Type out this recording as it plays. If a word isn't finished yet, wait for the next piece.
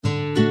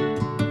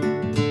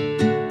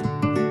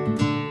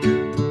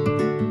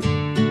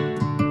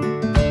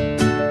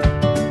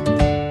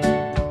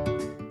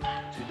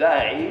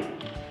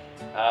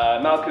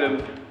them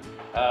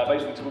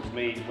basically talked to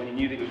me when he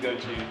knew that he was going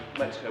to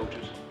Mexico, which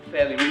was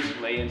fairly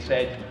recently, and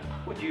said,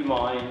 "Would you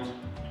mind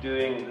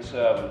doing the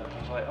sermon?" I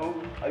was like, "Oh,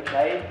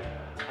 okay."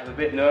 I'm a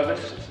bit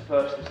nervous. It's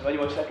only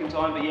my second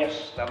time, but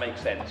yes, that makes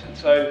sense. And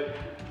so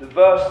the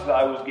verse that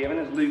I was given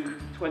is Luke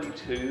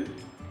 22,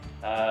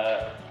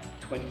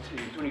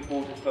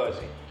 24 to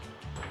 30.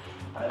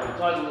 And the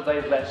title of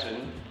today's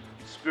lesson,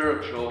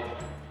 Spiritual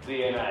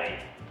DNA.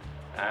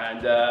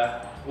 And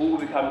all will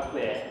become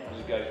clear as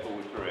we go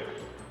forward through it.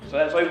 So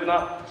let's open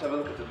up, let's have a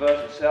look at the verse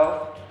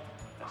itself.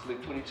 That's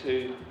Luke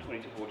 22,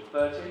 24 to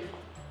 30.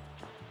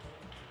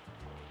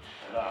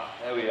 And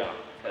there we are.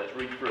 Okay, let's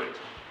read through it.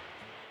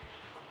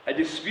 A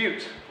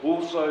dispute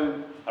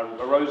also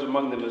arose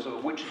among them as to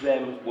which of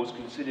them was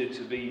considered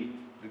to be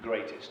the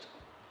greatest.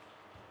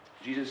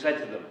 Jesus said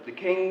to them, "The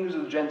kings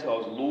of the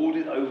Gentiles lord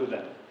it over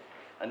them,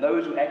 and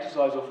those who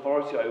exercise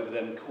authority over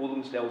them call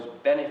themselves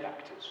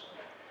benefactors.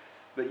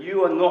 But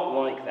you are not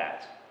like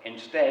that.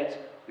 Instead,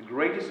 the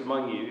greatest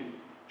among you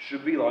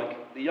should be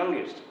like the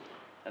youngest,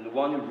 and the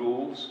one who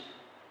rules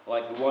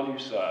like the one who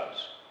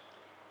serves.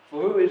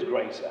 For who is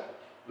greater,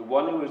 the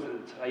one who is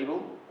at the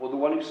table or the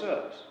one who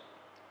serves?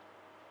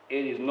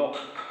 Is it not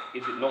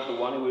the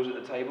one who is at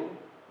the table?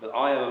 But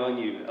I am among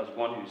you as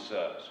one who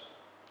serves.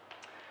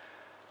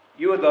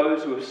 You are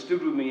those who have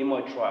stood with me in my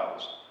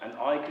trials, and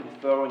I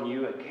confer on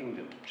you a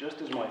kingdom,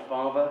 just as my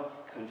Father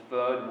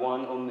conferred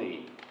one on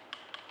me,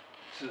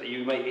 so that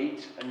you may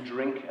eat and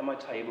drink at my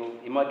table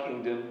in my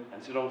kingdom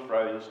and sit on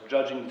thrones,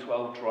 judging the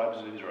 12 tribes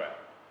of Israel."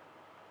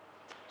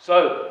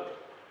 So,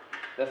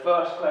 the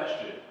first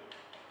question,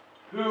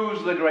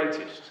 who's the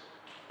greatest?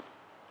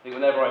 I think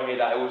whenever I hear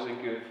that, I always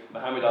think of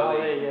Muhammad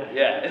Ali.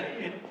 Yeah.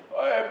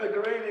 I am the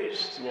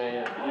greatest.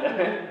 Yeah.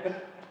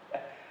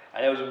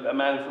 And there was a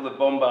man full of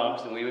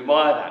bombast, and we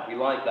admire that. We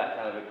like that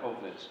kind of a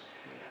confidence.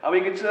 And we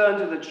could turn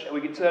to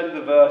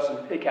the verse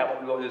and pick out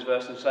what we got in this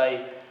verse and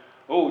say,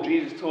 "Oh,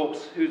 Jesus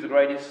talks. Who's the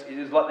greatest? It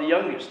is like the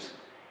youngest."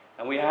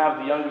 And we have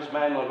the youngest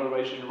man in our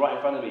congregation right in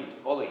front of me,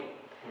 Ollie.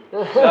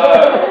 So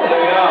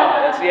there we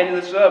are. That's the end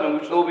of the sermon,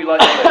 which will all be like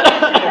this.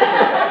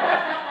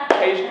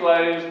 Case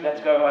closed,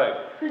 let's go home.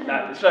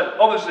 No, so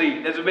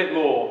obviously there's a bit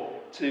more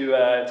to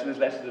this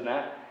lesson than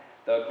that.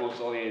 Though of course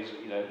Ollie is,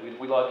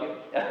 we like him.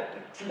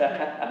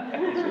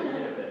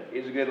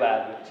 He's a good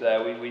lad,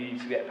 but we need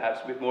to get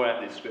perhaps a bit more out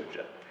of this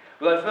scripture.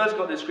 When I first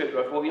got this scripture,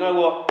 I thought, you know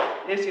what,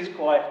 this is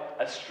quite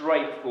a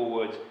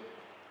straightforward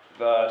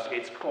verse.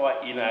 It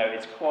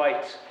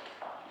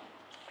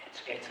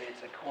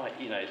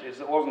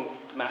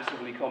wasn't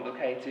massively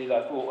complicated.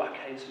 I thought,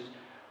 okay,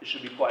 this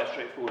should be quite a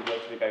straightforward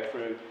verse to go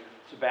through.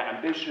 It's about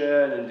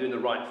ambition and doing the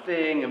right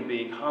thing and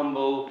being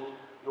humble.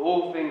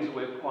 All things that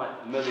we're quite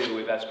familiar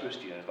with as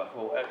Christians. I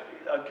thought,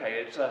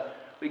 okay,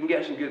 we can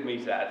get some good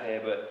meat out of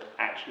here, but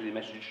actually the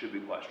message should be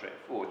quite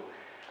straightforward.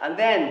 And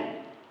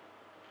then,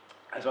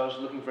 as I was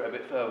looking for it a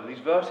bit further,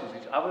 these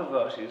other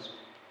verses,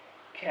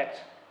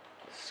 kept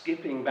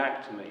skipping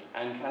back to me,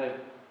 and kind of,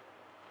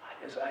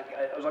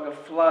 it was like a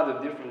flood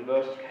of different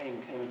verses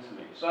came to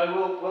me.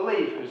 So we'll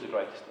leave who's the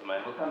greatest at the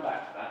moment. We'll come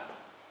back to that.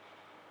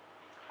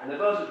 And the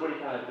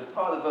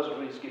part of the verse that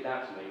really skipped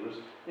out to me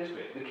was this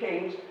bit. The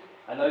kings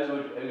and those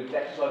who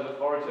exercise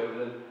authority over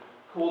them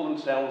call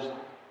themselves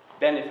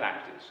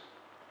benefactors.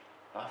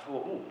 I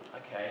thought,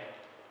 okay.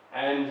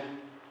 And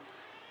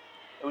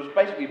it was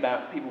basically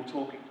about people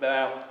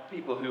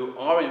who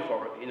are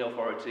in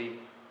authority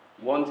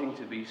wanting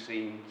to be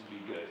seen to be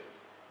good,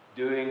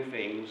 doing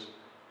things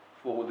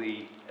for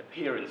the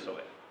appearance of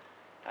it.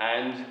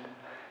 And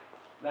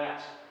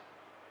that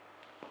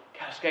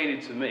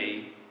cascaded to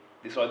me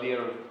this idea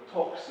of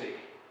toxic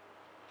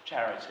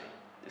charity,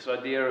 this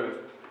idea of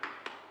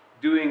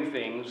doing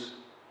things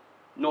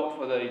not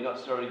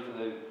necessarily for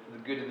the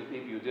good of the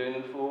people you're doing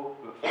them for,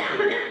 but for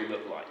what you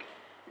look like.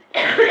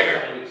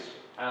 And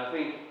I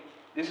think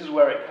this is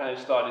where it kind of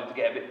started to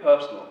get a bit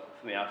personal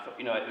for me.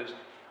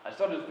 I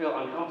started to feel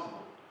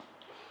uncomfortable,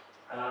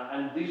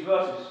 and these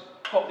verses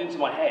popped into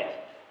my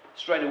head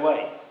straight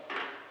away.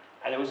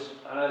 And let's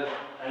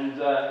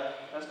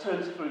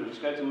turn through. Let's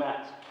go to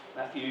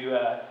Matthew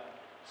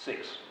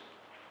 6,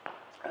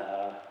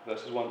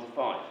 verses 1 to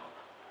 5.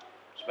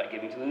 It's about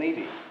giving to the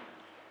needy.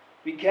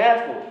 "Be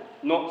careful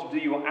not to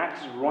do your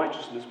acts of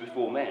righteousness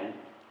before men,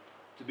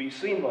 to be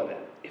seen by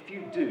them. If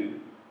you do,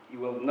 you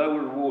will have no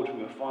reward from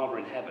your Father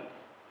in heaven.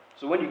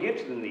 So when you give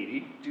to the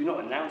needy, do not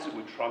announce it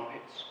with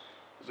trumpets,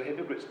 as the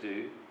hypocrites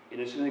do, in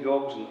the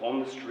synagogues and on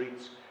the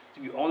streets, to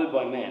be honoured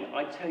by men.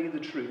 I tell you the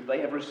truth, they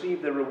have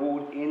received their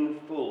reward in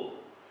full.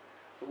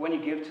 But when you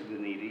give to the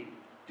needy,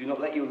 do not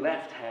let your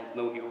left hand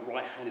know what your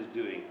right hand is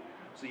doing,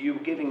 so that your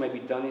giving may be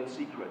done in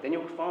secret. Then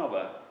your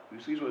Father, who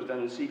sees what is done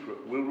in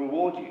secret, will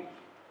reward you."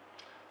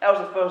 That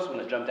was the first one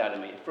that jumped out at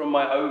me, from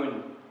my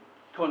own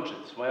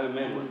conscience, my own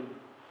memory.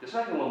 The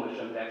second one that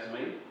jumped out to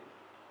me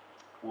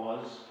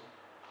was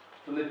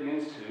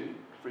Philippians 2,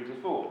 3 to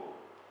 4,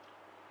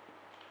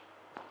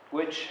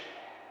 which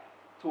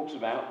talks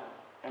about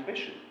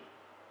ambition.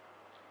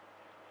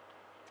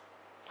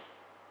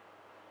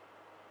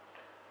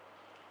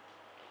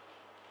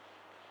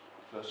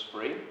 verse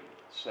 3,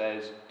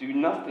 says, "Do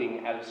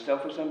nothing out of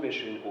selfish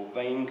ambition or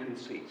vain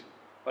conceit,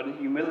 but in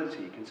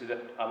humility consider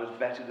others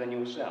better than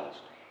yourselves.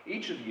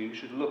 Each of you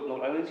should look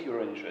not only to your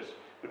own interests,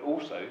 but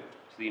also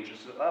to the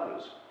interests of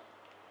others."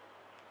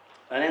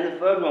 And then the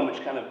third one,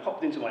 which kind of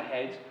popped into my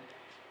head,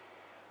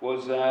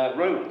 was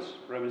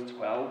Romans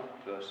 12,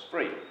 verse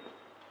 3.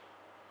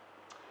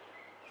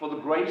 "For the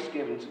grace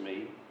given to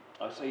me,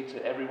 I say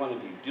to every one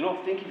of you, do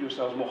not think of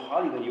yourselves more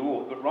highly than you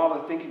ought, but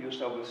rather think of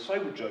yourselves with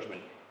sober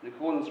judgment, in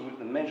accordance with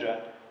the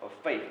measure of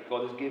faith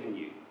God has given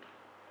you."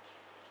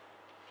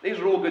 These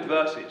are all good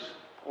verses,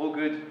 all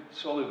good,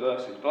 solid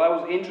verses. But I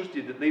was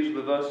interested that these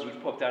were the verses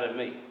which popped out at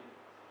me,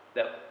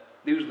 that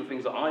these were the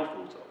things that I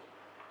thought of.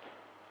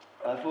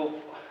 I thought,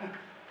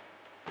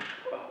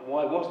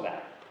 why was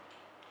that?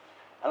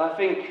 And I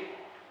think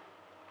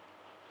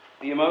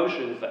the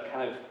emotions that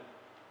kind of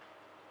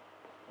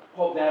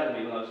popped out at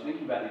me when I was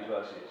thinking about these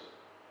verses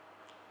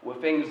were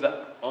things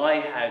that I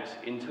had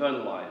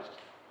internalized,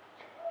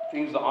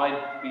 things that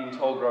I'd been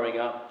told growing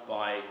up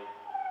by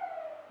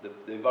the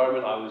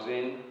environment I was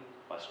in,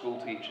 my school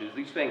teachers,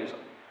 these things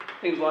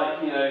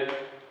like,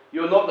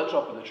 you're not the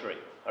top of the tree.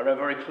 I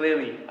remember very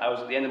clearly, I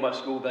was at the end of my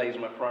school days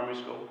in my primary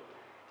school,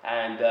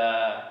 and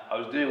I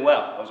was doing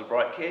well. I was a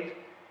bright kid,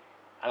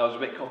 and I was a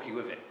bit cocky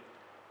with it.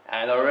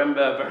 And I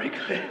remember very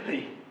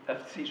clearly a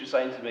teacher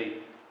saying to me,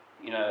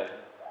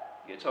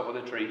 you're top of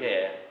the tree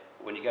here.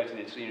 When you go to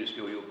the senior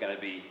school, you're going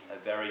to be a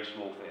very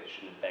small fish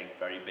in a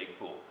very big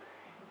pool.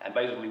 And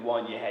basically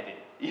wind your head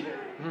in.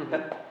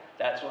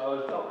 That's what I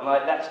was told. And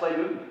that stayed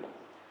with me.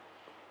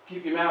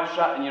 Keep your mouth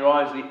shut and your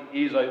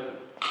ears open.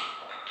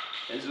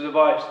 And this is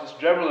advice, this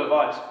general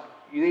advice.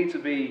 You need to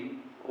be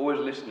always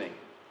listening.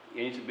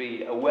 You need to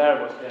be aware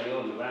of what's going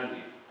on around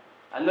you.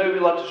 And nobody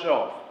likes to show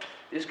off.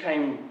 This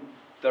came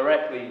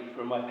directly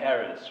from my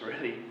parents,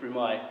 really,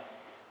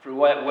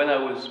 when I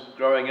was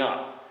growing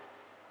up.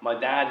 My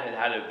dad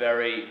had a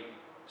very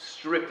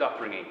strict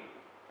upbringing,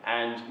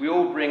 and we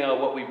all bring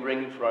what we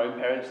bring from our own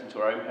parents into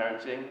our own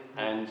parenting,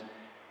 and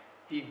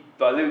he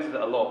diluted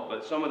it a lot,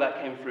 but some of that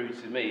came through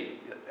to me.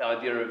 The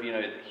idea of,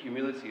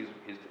 humility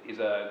is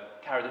a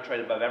character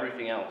trait above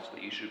everything else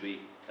that you should be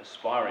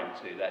aspiring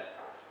to, that,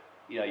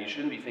 you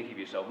shouldn't be thinking of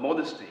yourself.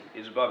 Modesty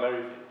is above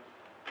everything.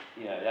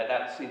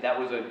 That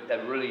was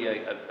really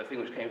a thing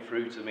which came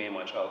through to me in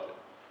my childhood.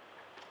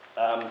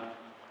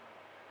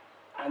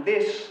 And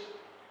this,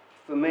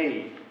 for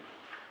me,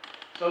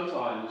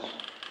 sometimes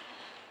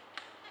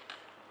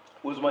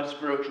was my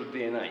spiritual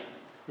DNA.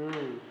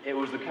 It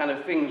was the kind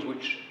of things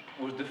which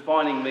was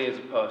defining me as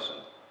a person.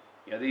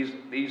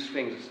 These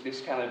things,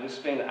 this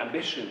thing that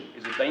ambition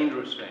is a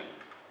dangerous thing.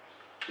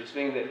 This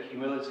thing that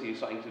humility is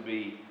something to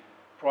be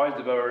prized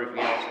above everything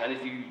else. And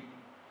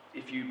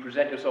if you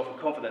present yourself with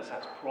confidence,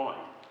 that's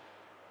pride.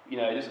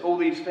 Just all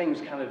these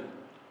things kind of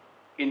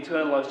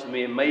internalized to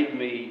me and made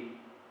me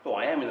who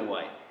I am in a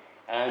way.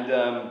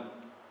 And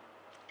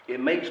it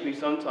makes me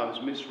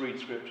sometimes misread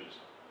scriptures.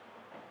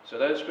 So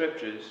those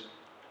scriptures,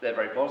 they're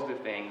very positive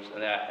things,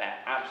 and they're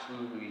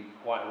absolutely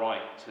quite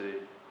right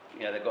to,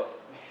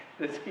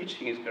 the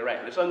teaching is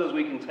correct. But sometimes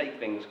we can take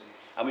things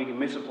and we can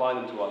misapply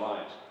them to our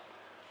lives.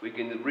 We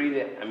can read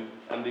it,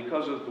 and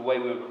because of the way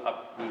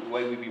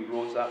we've been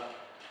brought up,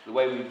 the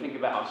way we think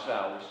about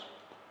ourselves,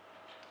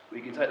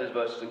 we can take those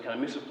verses and kind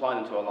of misapply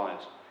them to our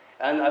lives.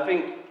 And I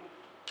think,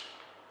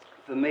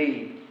 for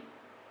me,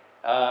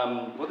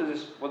 what does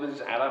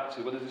this add up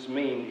to? What does this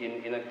mean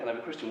in a kind of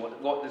a Christian?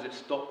 What does it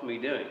stop me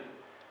doing?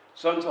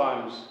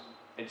 Sometimes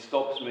it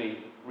stops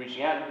me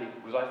reaching out to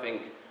people because I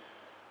think,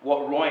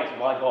 what right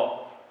have I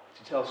got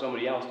to tell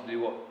somebody else to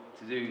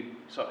do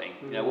something?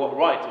 What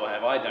right do I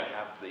have? I don't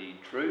have the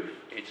truth.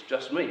 It's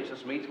just me. It's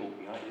just me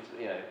talking.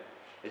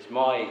 It's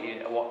my.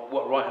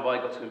 What right have I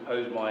got to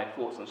impose my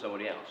thoughts on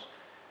somebody else?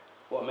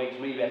 What makes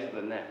me better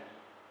than them?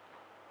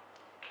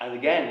 And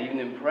again, even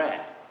in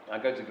prayer, I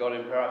go to God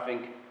in prayer. I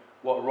think,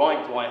 what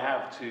right do I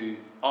have to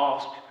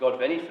ask God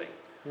for anything?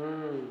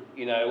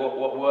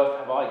 What worth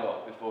have I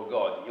got before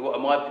God? What are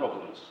my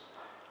problems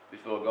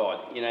before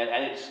God? And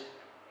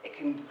it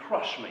can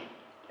crush me.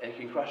 And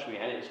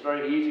it's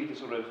very easy to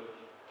sort of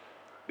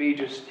be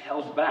just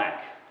held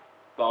back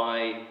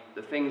by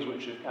the things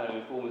which have kind of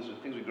informed us, the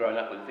things we've grown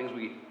up with, the things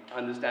we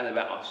understand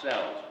about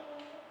ourselves.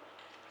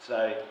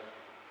 So,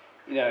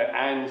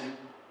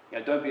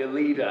 don't be a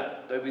leader,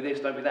 don't be this,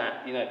 don't be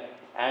that,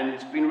 And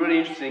it's been really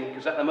interesting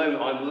because at the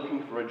moment I'm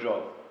looking for a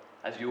job.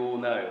 As you all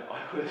know,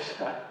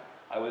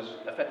 I was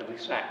effectively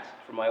sacked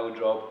from my old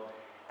job,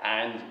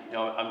 and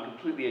I'm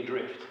completely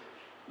adrift,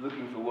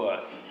 looking for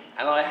work.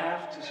 And I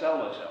have to sell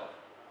myself.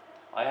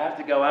 I have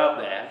to go out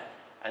there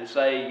and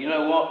say, you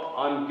know what,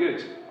 I'm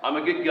good. I'm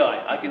a good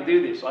guy. I can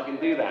do this. I can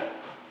do that.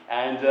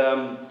 And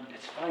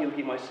it's funny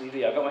looking at my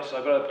CV. I've got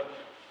a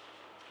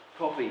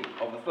copy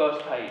of the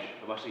first page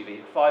of my CV,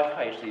 a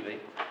 5-page CV,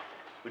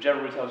 which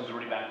everybody tells you is a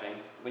really bad thing.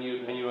 When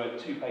you write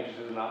 2 pages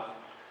is enough.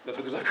 But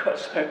because I've got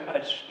so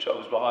much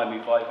jobs behind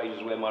me, 5 pages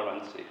is where my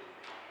runs to.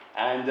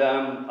 And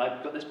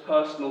I've got this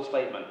personal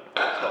statement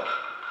at the top.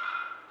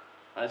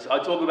 And I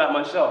talk about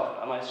myself,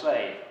 and I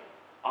say,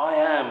 I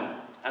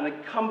am an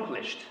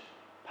accomplished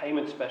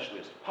payment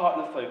specialist,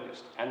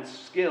 partner-focused, and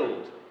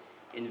skilled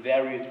in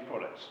various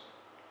products.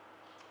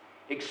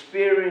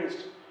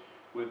 Experienced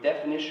with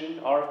definition,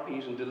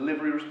 RFPs, and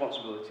delivery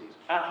responsibilities.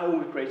 At home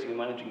with creating and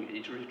managing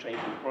iterative change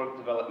in product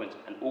development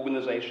and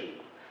organization.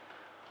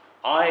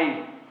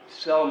 I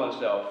sell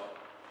myself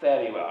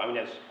fairly well. I mean,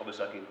 that's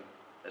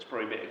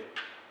probably a bit,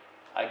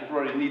 I could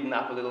probably neaten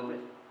up a little bit.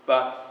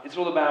 But it's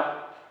all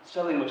about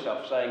selling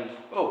myself, saying,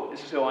 oh,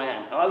 this is who I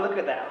am. And I look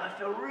at that and I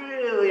feel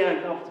really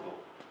uncomfortable.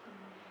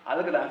 I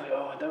look at that and feel,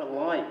 oh, I don't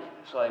like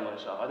selling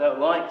myself. I don't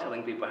like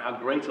telling people how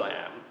great I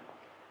am.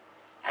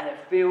 And it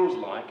feels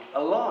like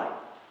a lie.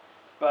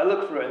 But I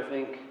look through it and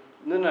think,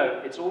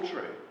 no, it's all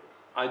true.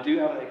 I do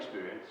have that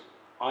experience.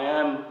 I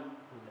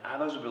have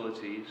those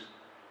abilities.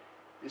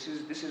 This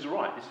is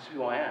right. This is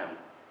who I am.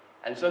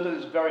 And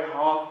sometimes it's very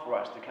hard for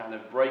us to kind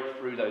of break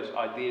through those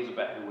ideas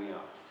about who we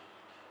are.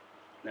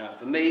 Now,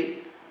 for me,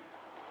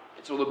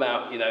 it's all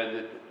about,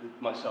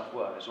 my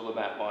self-worth. It's all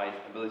about my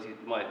ability,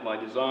 my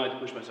desire to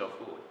push myself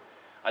forward.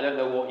 I don't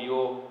know what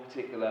your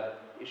particular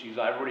issues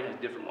are. Everybody has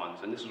different ones.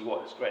 And this is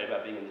what's great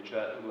about being in the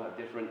church. We have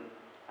different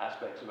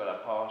aspects about our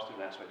past,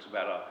 different aspects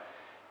about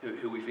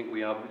who we think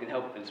we are. But we can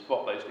help and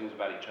spot those things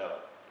about each other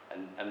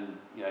and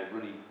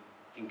really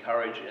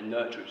encourage and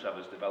nurture each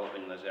other's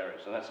development in those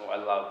areas. And that's what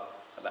I love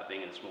about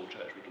being in a small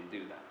church. We can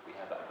do that. We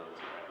have that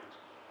ability around us.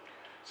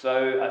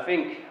 So I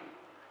think,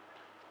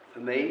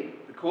 for me,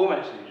 the core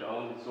message I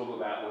wanted to talk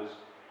about was,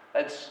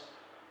 let's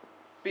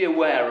be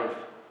aware of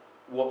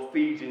what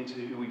feeds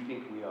into who we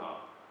think we are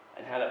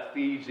and how that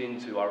feeds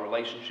into our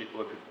relationship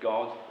with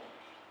God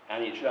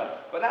and each other.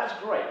 But that's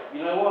great.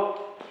 You know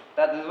what?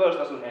 The verse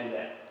doesn't end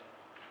there.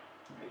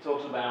 It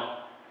talks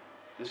about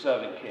the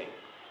servant king.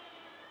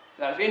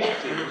 Now it's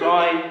interesting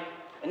because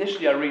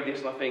initially I read this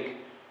and I think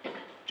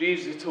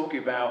Jesus is talking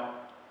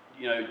about,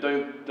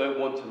 don't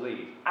want to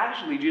lead.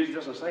 Actually, Jesus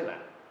doesn't say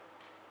that.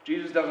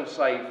 Jesus doesn't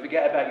say,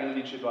 forget about your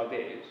leadership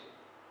ideas.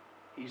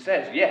 He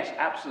says, yes,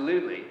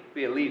 absolutely,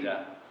 be a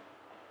leader,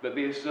 but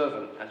be a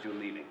servant as you're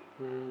leading.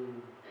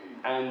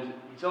 And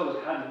he tells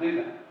us how to do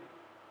that.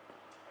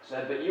 He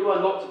said, but you are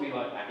not to be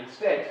like that.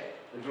 Instead,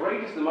 the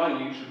greatest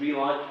among you should be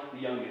like the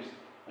youngest,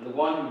 and the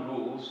one who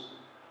rules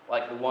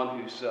like the one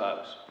who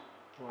serves.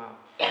 Wow.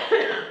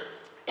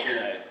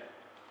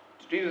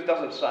 Jesus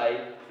doesn't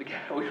say,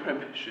 forget all your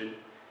ambition,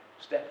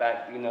 step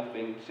back, do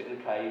nothing, sit in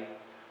a cave,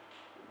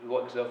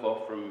 lock yourself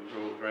off from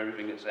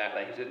everything that's out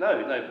there. He said,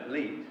 no,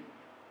 lead,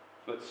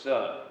 but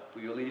serve.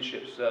 With your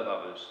leadership, serve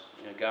others.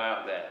 Go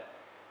out there,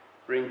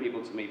 bring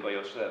people to me by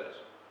your service.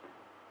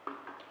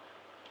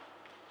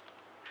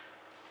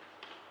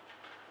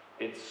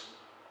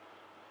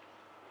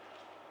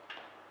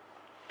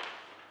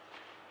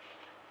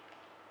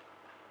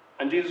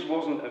 And Jesus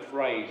wasn't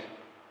afraid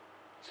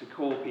to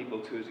call people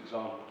to his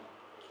example.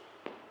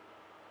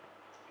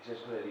 He says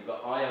clearly,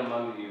 but I am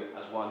among you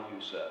as one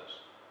who serves.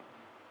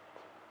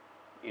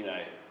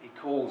 He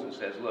calls and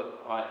says, look,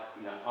 I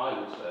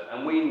will serve.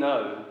 And we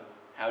know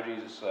how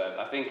Jesus served.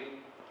 I think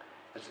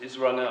it's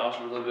where I'm going to ask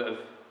for a little bit of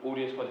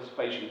audience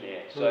participation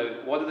here.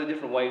 So what are the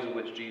different ways in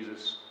which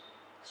Jesus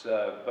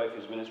served both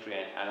his ministry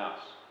and us?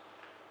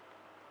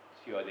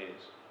 A few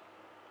ideas.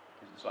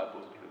 His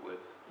disciples, if it would.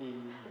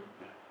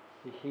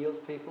 He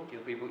healed people.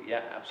 Healed people,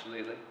 yeah,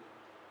 absolutely.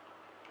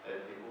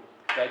 Fed people.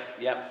 Fed,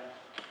 yeah.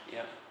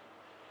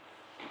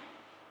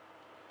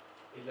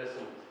 He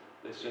listened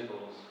to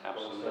people's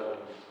concerns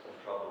and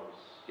troubles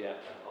and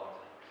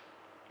heartaches.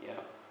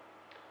 Yeah.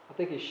 I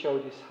think he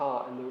showed his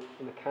heart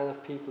in the kind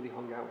of people he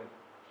hung out with.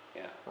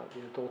 Yeah. Like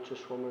the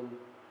adulterous woman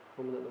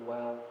at the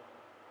well.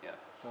 Yeah.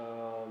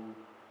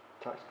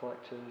 Tax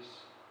collectors.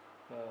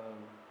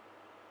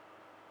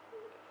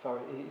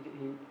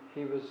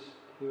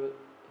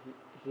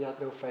 He had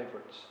no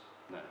favourites.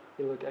 No.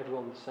 He looked at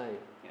everyone the same.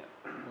 Yeah.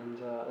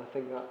 And I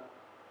think that,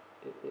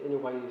 in a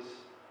way,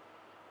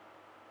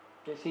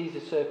 it's easy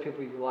to serve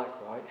people you like,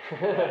 right?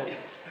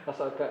 That's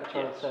what I'm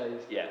trying to say.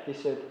 He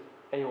said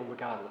anyone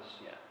regardless.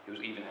 Yeah. He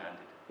was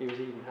even-handed. He was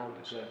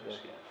even-handed. Yeah.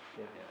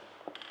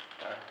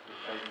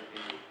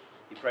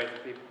 He prayed for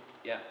people.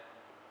 Yeah.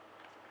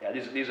 Yeah.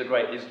 These are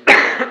great. These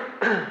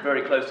are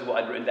very close to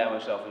what I'd written down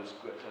myself. And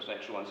there's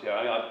extra ones here.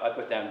 I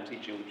put down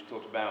teaching, which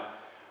talked about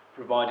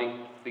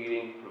providing,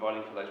 feeding,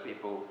 providing for those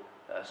people,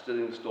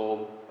 stilling the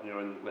storm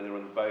when they're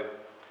on the boat,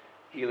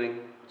 healing.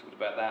 We talked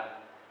about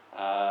that.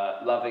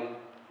 Loving.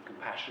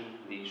 Compassion,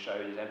 he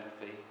showed his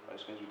empathy,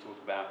 those things we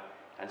talked about,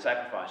 and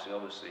sacrificing,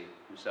 obviously,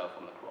 himself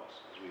on the cross,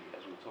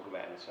 as we'll talk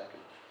about in a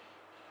second.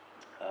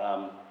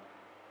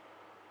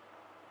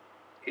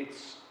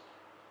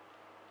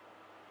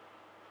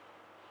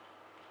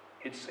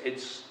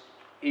 It's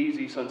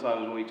easy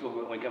sometimes when we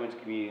come into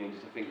communion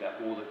to think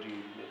that all that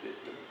Jesus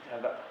to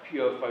have that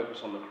pure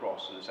focus on the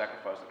cross and the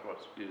sacrifice the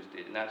cross Jesus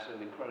did, and that's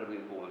an incredibly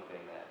important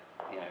thing there.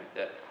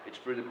 That it's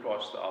through the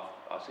cross that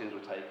our sins were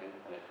taken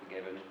and it's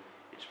forgiven.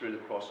 It's through the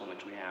cross on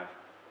which we have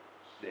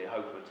the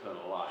hope of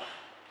eternal life.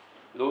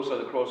 But also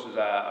the cross is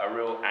a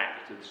real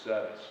act of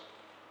service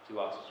to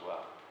us as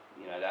well.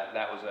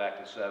 That was an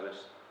act of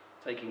service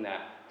taking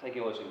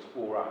all those things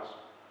for us,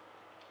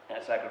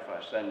 that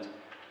sacrifice. And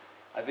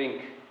I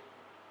think,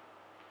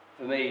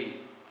 for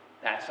me,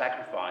 that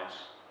sacrifice,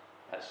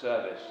 that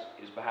service,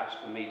 is perhaps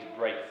for me to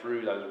break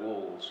through those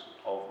walls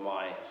of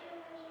my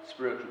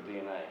spiritual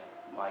DNA,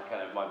 my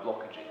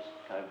blockages,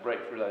 kind of break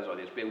through those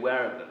ideas, be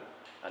aware of them,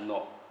 and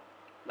not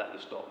let them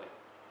stop me.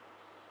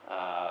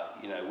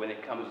 When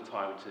it comes a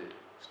time to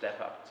step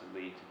up to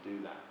lead, to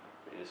do that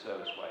in a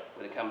service way,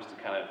 when it comes to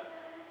kind of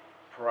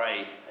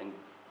pray and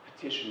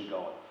petition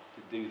God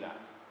to do that,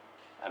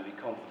 and be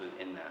confident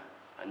in that,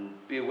 and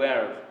be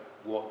aware of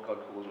what God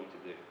calls me to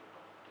do.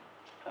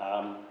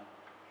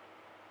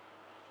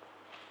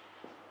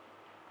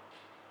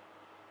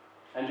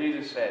 And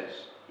Jesus says,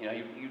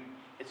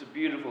 it's a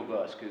beautiful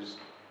verse, because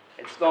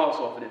it starts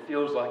off and it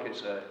feels like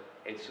it's a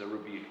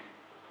rebuke.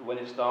 But when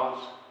it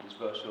starts, this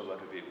verse feels like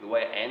a rebuke. The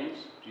way it ends,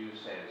 Jesus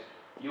says,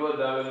 "You are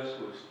those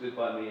who have stood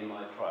by me in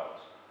my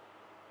trials,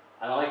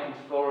 and I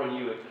confer on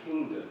you a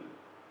kingdom,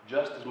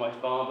 just as my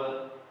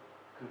Father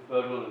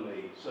conferred on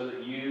me, so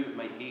that you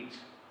may eat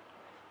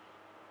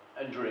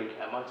and drink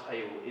at my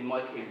table in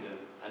my kingdom,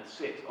 and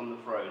sit on the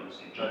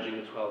thrones, judging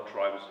the 12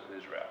 tribes of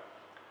Israel."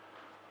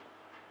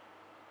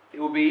 It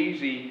would be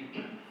easy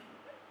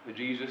for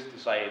Jesus to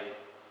say,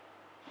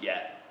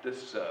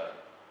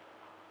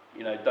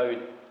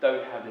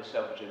 don't have this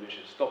selfish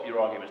ambition. Stop your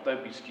arguments.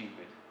 Don't be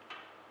stupid.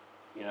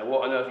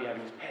 What on earth are you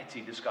having this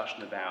petty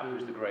discussion about?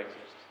 Who's the greatest?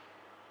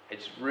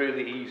 It's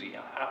really easy.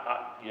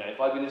 If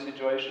I've been in a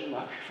situation,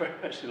 I'd be very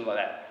much something like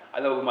that. I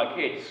know with my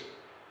kids,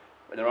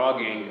 when they're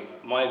arguing,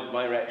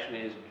 my reaction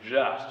is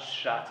just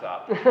shut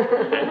up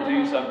and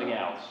do something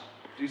else.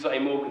 Do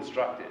something more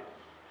constructive.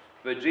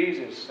 But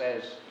Jesus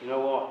says, you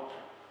know what?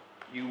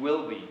 You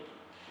will be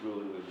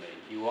ruling with me.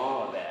 You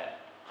are there.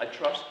 I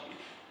trust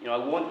you. I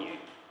want you.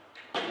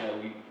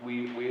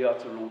 We are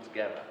to rule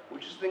together,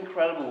 which is an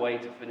incredible way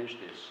to finish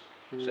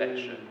this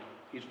section.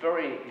 He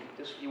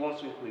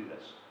wants to include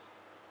us.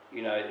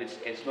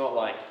 It's not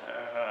like,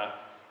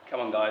 come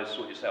on guys,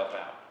 sort yourself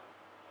out.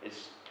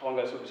 It's, come on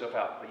guys, sort yourself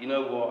out. But you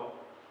know what?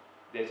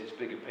 There's this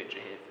bigger picture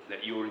here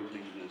that you're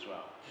included in as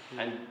well.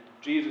 And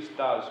Jesus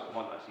does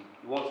want us,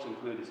 he wants to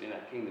include us in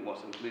that kingdom,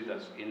 wants to include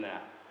us in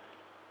that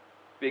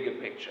bigger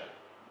picture.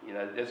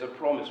 There's a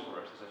promise for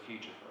us, there's a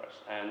future for us.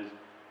 And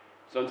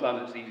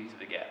sometimes it's easy to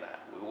forget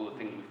that, with all the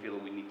things we feel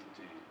we need to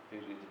do,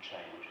 things we need to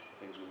change,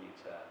 things we need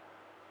to,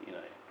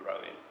 grow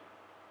in,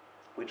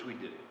 which we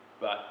do.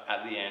 But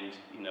at the end,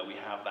 we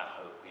have that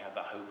hope. We have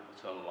that hope of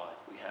eternal life.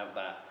 We have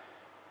that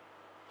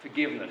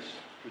forgiveness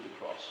through the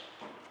cross.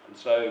 And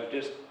so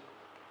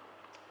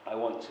I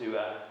want to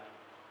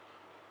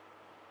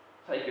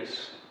take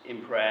us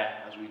in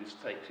prayer as we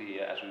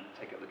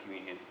take up the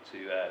communion to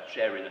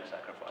share in that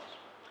sacrifice.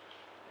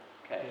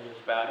 Okay, let's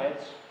bow our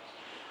heads.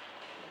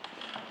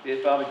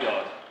 Dear Father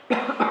God,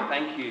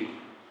 thank you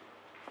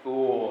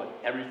for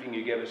everything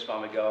you gave us,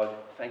 Father God.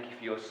 Thank you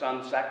for your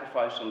Son's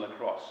sacrifice on the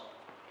cross.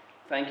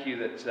 Thank you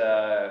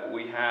that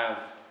we have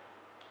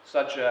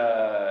such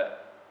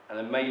an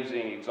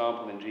amazing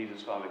example in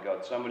Jesus, Father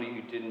God. Somebody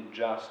who didn't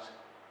just,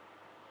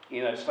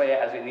 say it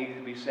as it needed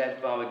to be said,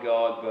 Father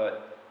God,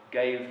 but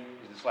gave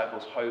his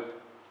disciples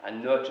hope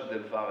and nurtured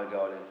them, Father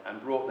God,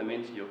 and brought them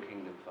into your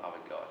kingdom, Father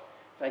God.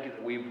 Thank you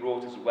that we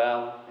brought as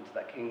well into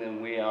that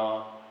kingdom. We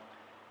are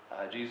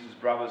Jesus'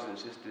 brothers and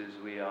sisters.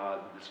 We are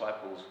the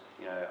disciples,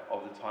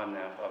 of the time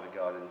now, Father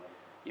God. And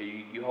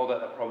you hold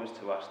out that promise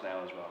to us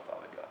now as well,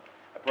 Father God.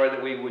 I pray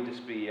that we would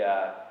just be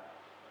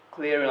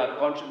clear in our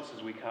conscience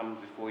as we come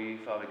before you,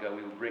 Father God.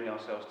 We would bring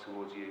ourselves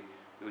towards you.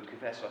 We would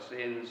confess our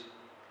sins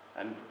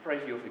and pray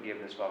for your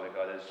forgiveness, Father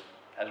God,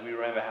 as we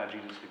remember how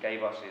Jesus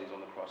forgave our sins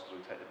on the cross as we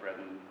take the bread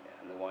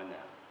and the wine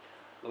now.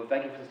 Lord,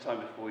 thank you for this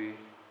time before you.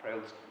 Pray all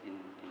this in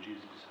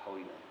Jesus'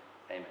 holy name.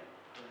 Amen.